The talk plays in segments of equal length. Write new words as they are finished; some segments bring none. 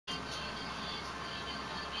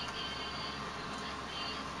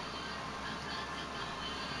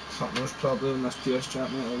Fuck knows, probably on this PS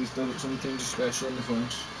chat, mate. I always do it sometimes, especially on the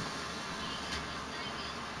phones.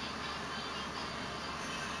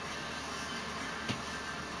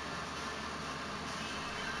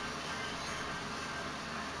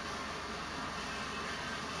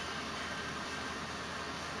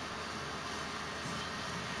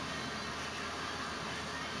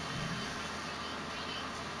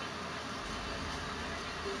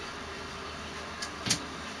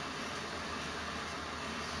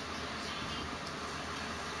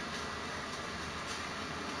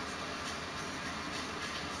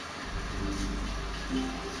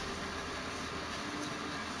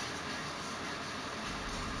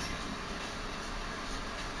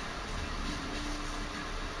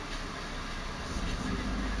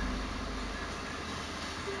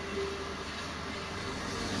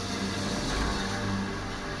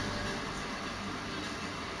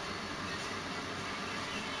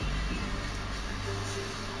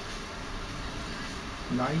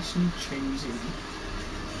 Nice and cheesy.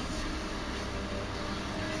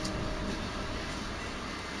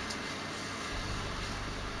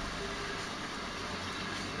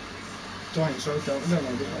 Don't so don't know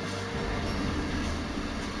that.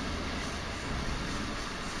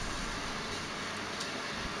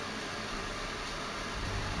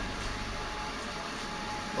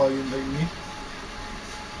 Oh, you invite me?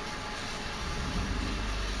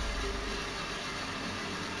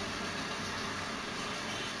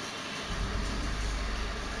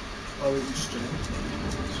 Oh, we just doing it.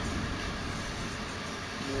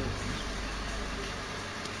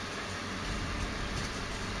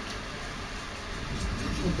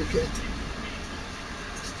 Okay.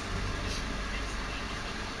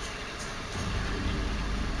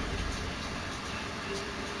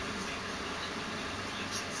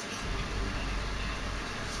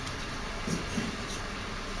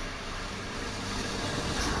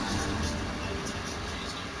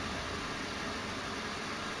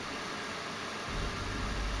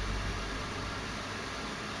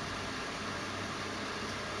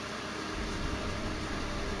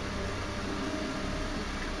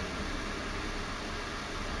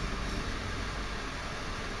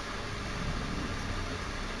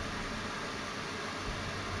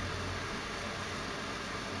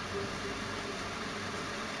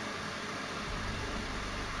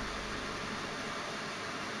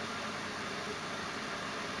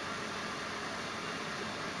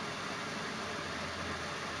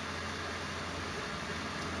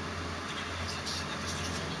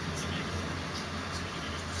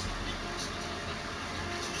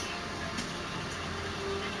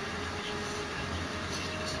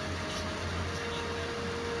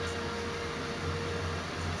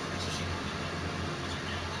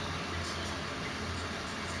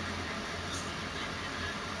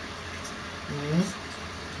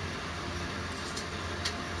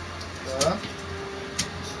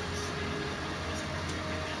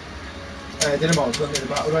 Didn't matter, the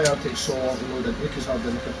Battle Royale takes so long to load into because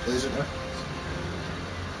hardly anyone plays it now.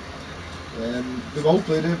 We've all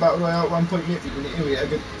played a Battle Royale at one point, mate, but you need to wait a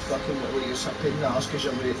good fucking, like, it's a pain in the arse because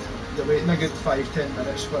you're waiting a good 5-10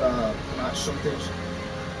 minutes for a match sometimes.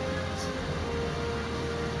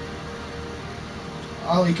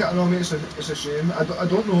 I like it, I know, mate, it's a shame. I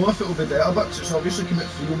don't know if it'll be better, but it's obviously come out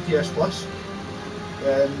free on PS Plus.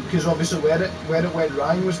 Because obviously where it went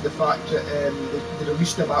wrong was the fact that they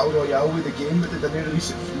released a Battle Royale with the game, but they didn't release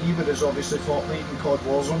it free, whereas obviously Fortnite and COD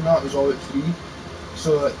Warzone that was all out free.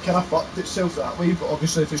 So it kind of fucked itself that way, but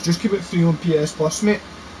obviously if it's just came out free on PS Plus, mate,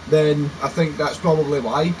 then I think that's probably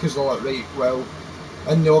why, because they're like, right, well,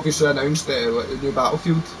 and they obviously announced like, the new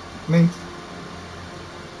Battlefield, mate.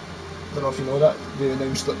 I don't know if you know that, they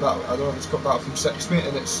announced that, I don't know if it's got Battlefield 6, mate,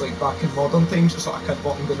 and it's like back in modern times, it's like a kid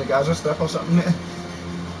walking down the Gaza Strip or something, mate.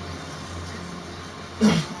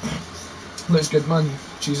 Looks good, man.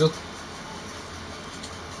 Cheese it.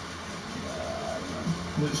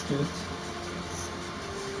 Looks good.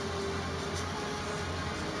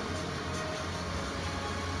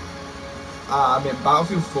 I mean,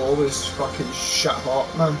 Battlefield 4 was fucking shit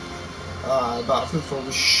hot, man. Battlefield 4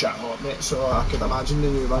 was shit hot, mate, so I could imagine the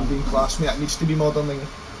new one being class, mate. It needs to be modern.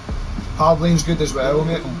 Hardline's good as well,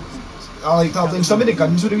 mate. I liked Hardline. Some of the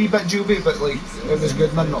guns were a wee bit jailbait, but like, it was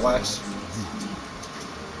good nonetheless.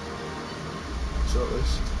 So it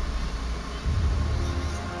was.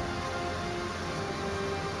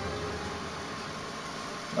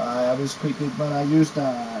 I was quite good, man. I used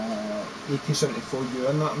AK-74U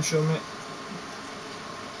in that, I'm sure, mate.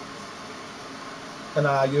 And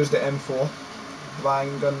I used the M4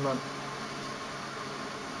 Vine gun, man.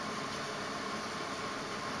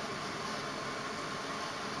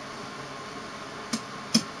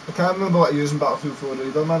 I can't remember what I used in Battlefield 4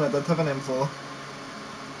 either, man. I did have an M4.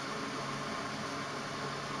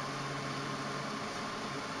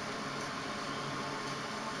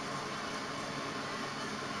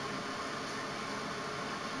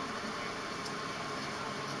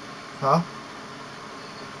 Huh?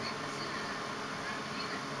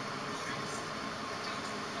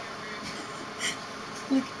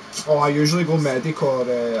 Oh, I usually go medic or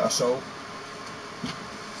assault.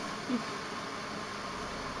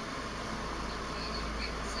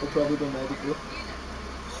 I'll probably go medic though.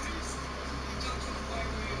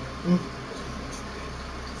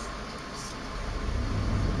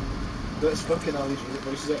 That's fucking Ali's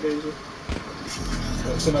voices that guy, is it?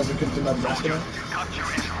 That's an African to my restaurant.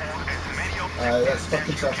 That's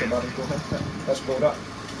fucking Sasha Baron Cohen. That's Borat.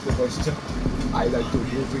 The voices are. I like to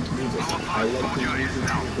move it. I like to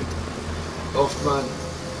move it. Oh man.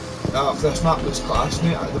 This map was class,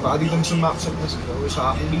 mate. They've added in some maps in this. It's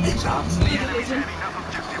happening. It's happening.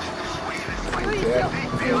 Yeah.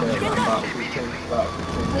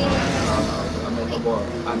 I'm in the water.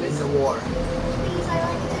 I'm in the water.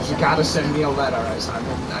 You gotta send me a letter as I'm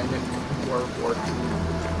in World War II.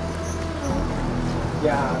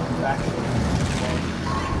 Yeah, actually.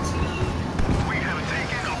 We have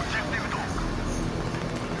taken objective dog.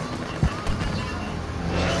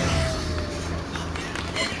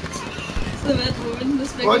 The mad woman,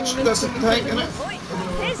 this big woman. That's a tank, isn't it?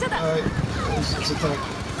 Alright, it's a tank.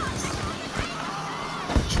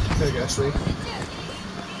 Take it, actually.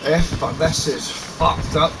 Fuck, this is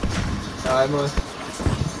fucked up. Man.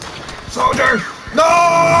 Soldier! No!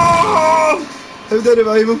 How did I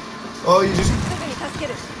revive him? Oh, you just...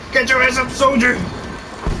 Get your ass up, soldier!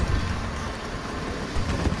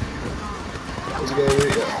 There's a guy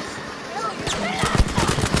right there.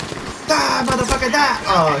 Die, motherfucker, die!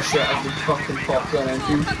 Oh shit, I've been fucking popped on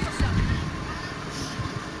into.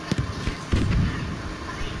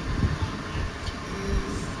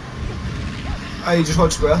 You just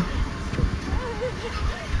hold square.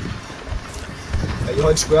 You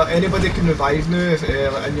hold square. Anybody can revive now if,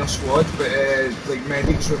 in your squad, but like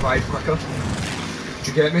medics revive quicker. Do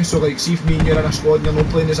you get me? So like, see if me and you're in a squad and you're not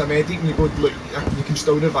playing as a medic and you go, look, you can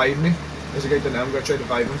still revive me. There's a guy down there, I'm going to try to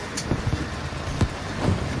revive him.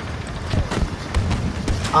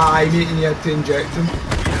 Aye mate, and you had to inject him.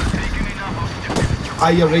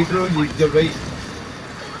 Aye, you're right bro, you're right.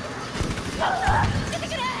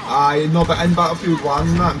 Aye, no, but in Battlefield 1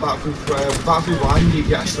 and that, in Battlefield 1 you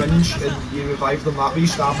get a syringe and you revive them that way, you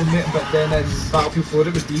stab them mate, but then in Battlefield 4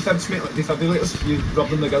 it was defibs mate, like defibrillators, you rub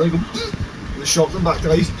them together and go and shock them back to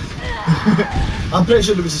life. I'm pretty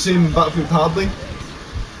sure it was the same in Battlefield Hardline.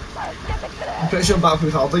 I'm pretty sure in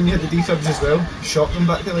Battlefield Hardline you had the defibs as well, shock them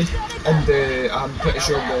back to life, and I'm pretty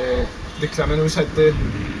sure the criminals had the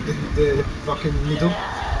fucking needle,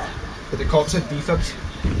 but the cops had defibs.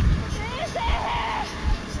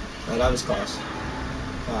 That was class.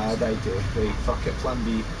 I died too. Right, fuck it, plan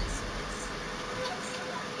B.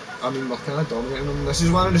 I mean, we're kind of dominating them. This is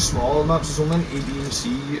one of the smaller maps, there's only an A, B and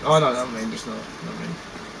C. Oh no, never mind, it's not. Never mind.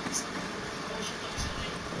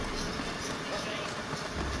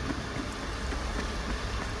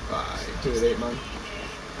 Aye, too late man.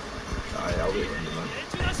 Aye, I'll wait on you man.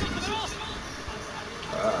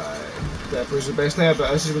 Definitely the best thing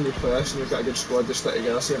about this is when you play this and you've got a good squad to stick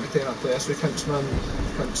together. See, every time I play this with Kints, man,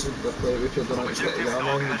 Kints will play with you, don't know how to stick together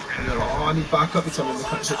long, and you're like, oh I need backup, you tell me the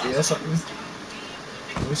Kints at A or something.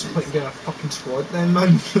 What's the point in getting a fucking squad then,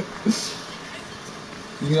 man?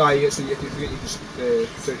 You can, so you can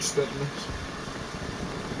crouch sprint in this.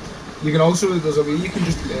 You can also, there's a way you can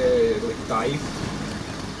just like dive,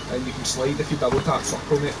 and you can slide if you double tap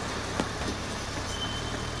circle mate.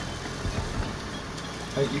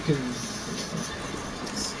 You can...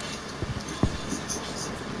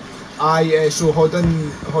 so hold in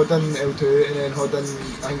L2 and then hold in, I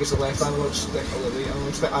think it's the left analog stick or the right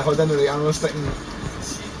analog stick. Hold in the right analog stick and...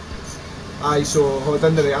 so hold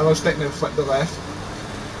in the right analog stick and then flip the left.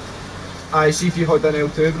 See if you hold in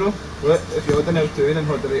L2 bro. Look, if you hold in L2 and then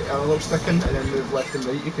hold the right analog stick in and then move left and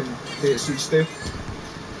right, you can do it switch style.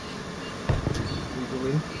 You go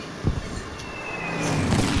in.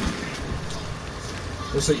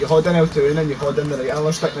 So you hold in L2 and then you hold in the right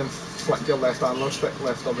analog stick and then flick your left analog stick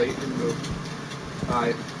left or right and go.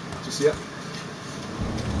 Aye, do you see it?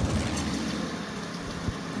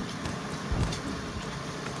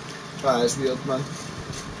 It's weird man.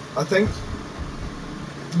 I think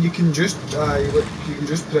you can just look, you can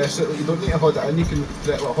just press it, like, you don't need to hold it in, you can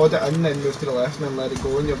hold it in and then move to the left and then let it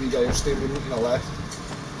go and your wee guy will stay moving to the left.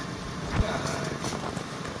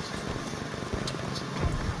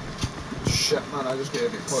 Shit man, I just get a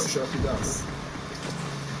bit caught shot with that.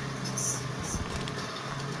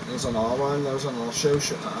 There's another one, there's another shell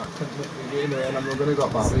shooting at that cunt, mate. And I'm not going to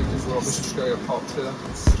get battery because we're obviously just going to get popped through them.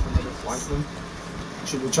 Just going to flank them.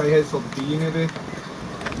 Should we try head for B maybe? And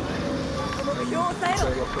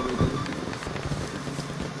try work our way down.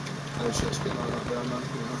 Oh shit's getting on that there, man.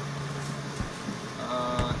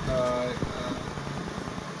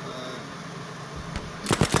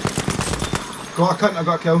 Got a cunt, I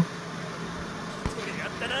got a kill.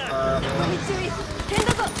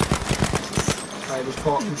 I was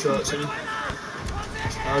popping shots in.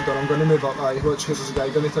 I'm going to move up, watch, because there's a guy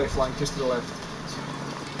going to try flank us to the left.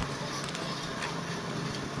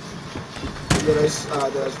 There is,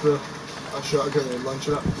 bro. I shot a grenade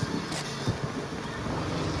launcher up.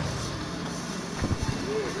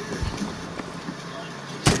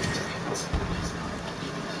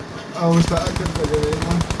 I almost thought I couldn't get a grenade,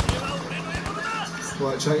 man.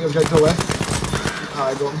 Watch, I think there's a guy to the left. I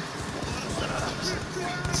got him.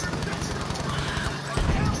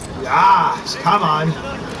 Yes, come on.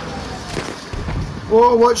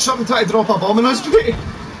 Whoa, watch something try to drop a bomb on us, mate.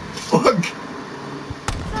 Fuck.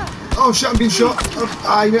 Oh shit, I'm being shot.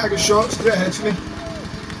 Aye, mate, I got shot straight ahead for me.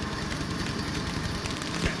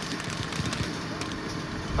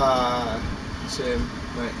 Same,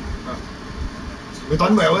 right. Oh. We've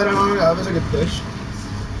done well there, mate. That was a good push.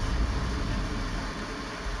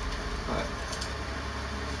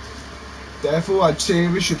 Therefore, I'd say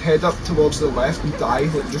we should head up towards the left and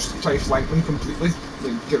dive, like just try to flank them completely.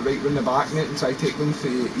 Like get right round the back, mate, and try to take them for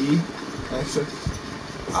E. So.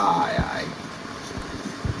 Aye.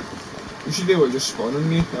 You should be able to just spawn on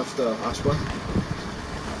me after Asper.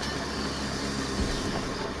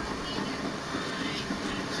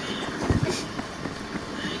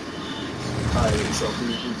 Aye, shot me,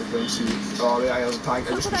 you can then see. Oh, yeah, there's a tank,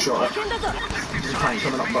 I just got shot at. There's a tank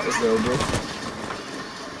coming up that as well, bro.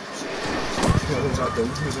 Who's that done?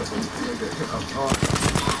 Who's that done? I'm gonna get hit up. Oh.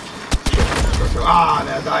 Ah,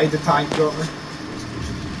 there, I died. The tank got me.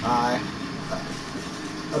 Aye.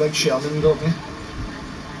 A big Sherman got me.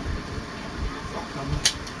 Fuck him.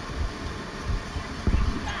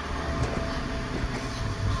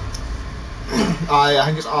 Aye, I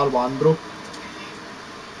think it's R1, bro.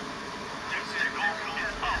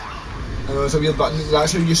 I know it's a weird button.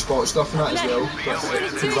 That's how you spot stuff and that as well. But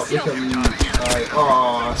it comes up like a wee. Aye.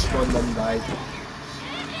 Oh, spawned and died.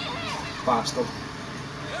 Bastard.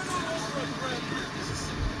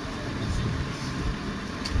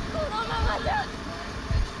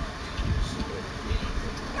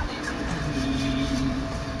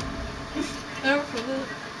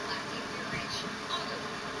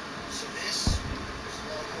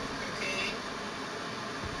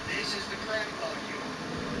 This is the crack molecule.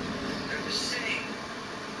 They're the same,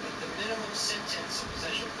 but the minimum sentence of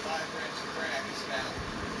possession of 5 grams of crack is about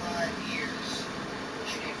 5 years.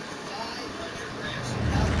 And 500 grams of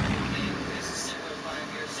powder cocaine is a similar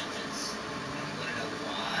 5-year sentence. And you want to know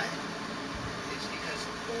why? It's because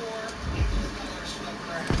poor, blue-collar smoke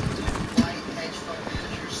crack, white hedge fund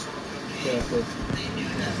managers smoke cocaine. They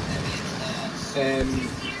knew that they made the laws.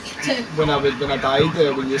 When I died,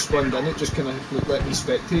 when you spawned in, it just kind of let me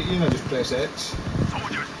spectate you, and I just press X.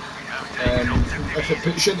 If it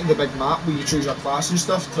puts you into the big map where you choose your class and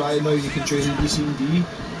stuff, try now you can choose B, C and D.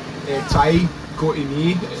 Try go to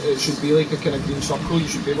me, it should be like a kind of green circle, you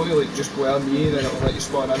should be able to like just go on me and then it'll let you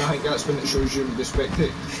spawn in. I think that's when it shows you the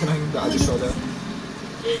spectate kind of thing that I just saw there.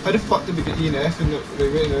 How the fuck did we get E and F in the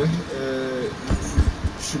right now?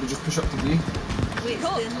 Should we just push up to B?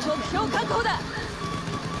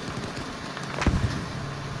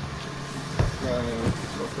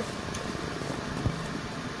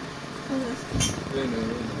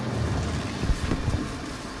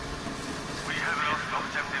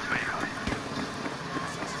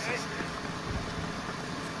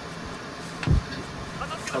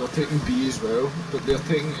 We're taking B as well, but they're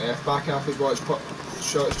taking F back after watch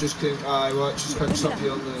shots just came. Aye, watch just comes up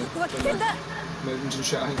here on the mountains and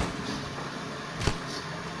shit, I think.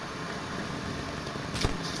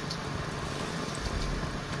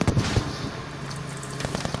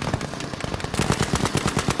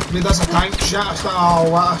 I mean, there's a tank shit. I thought, oh,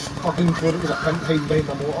 what a fucking clear. It was a pint hiding behind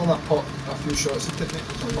the motor and I popped a few shots at it, mate.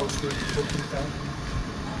 It's a false good fucking thing.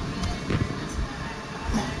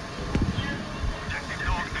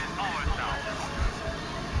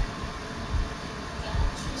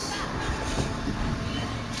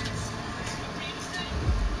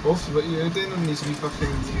 Both, what are you doing on these wee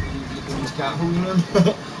fucking these cat holes in them?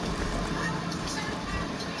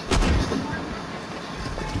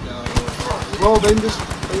 No. Well, behind us.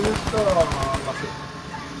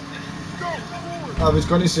 I was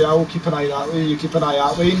going to say I will keep an eye that way, you keep an eye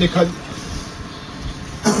that way, and they can't.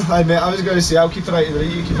 I mate, I was going to say, I'll keep it right to the right,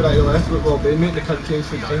 you keep it right to the left, but well, Ben, mate, the cunt came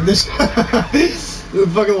from behind us. The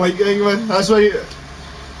fucking light gang, man. That's why,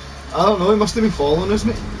 I don't know, he must have been following us,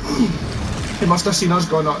 mate. He must have seen us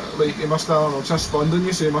going, like, he must have, I don't know, just spawned on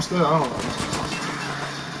you, so he must have, I don't know.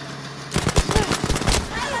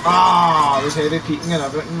 Ah, I was heavy peeking and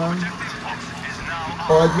everything, man.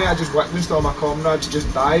 God, mate, I just witnessed all my comrades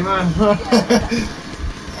just die, man.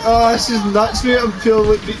 Oh, this is nuts, mate. I'm feeling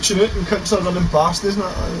like reaching out and cunts are running past, isn't it?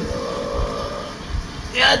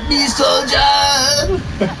 Get me, soldier!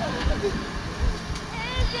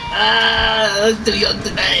 I'm too young to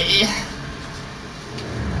die.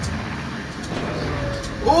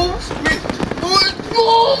 Oh, mate!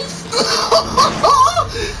 Move!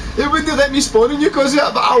 It wouldn't have let me spawn on you because of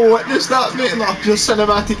that, but I witnessed that, mate, in like a pure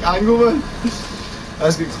cinematic angle, man.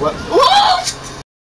 That's good clip. What?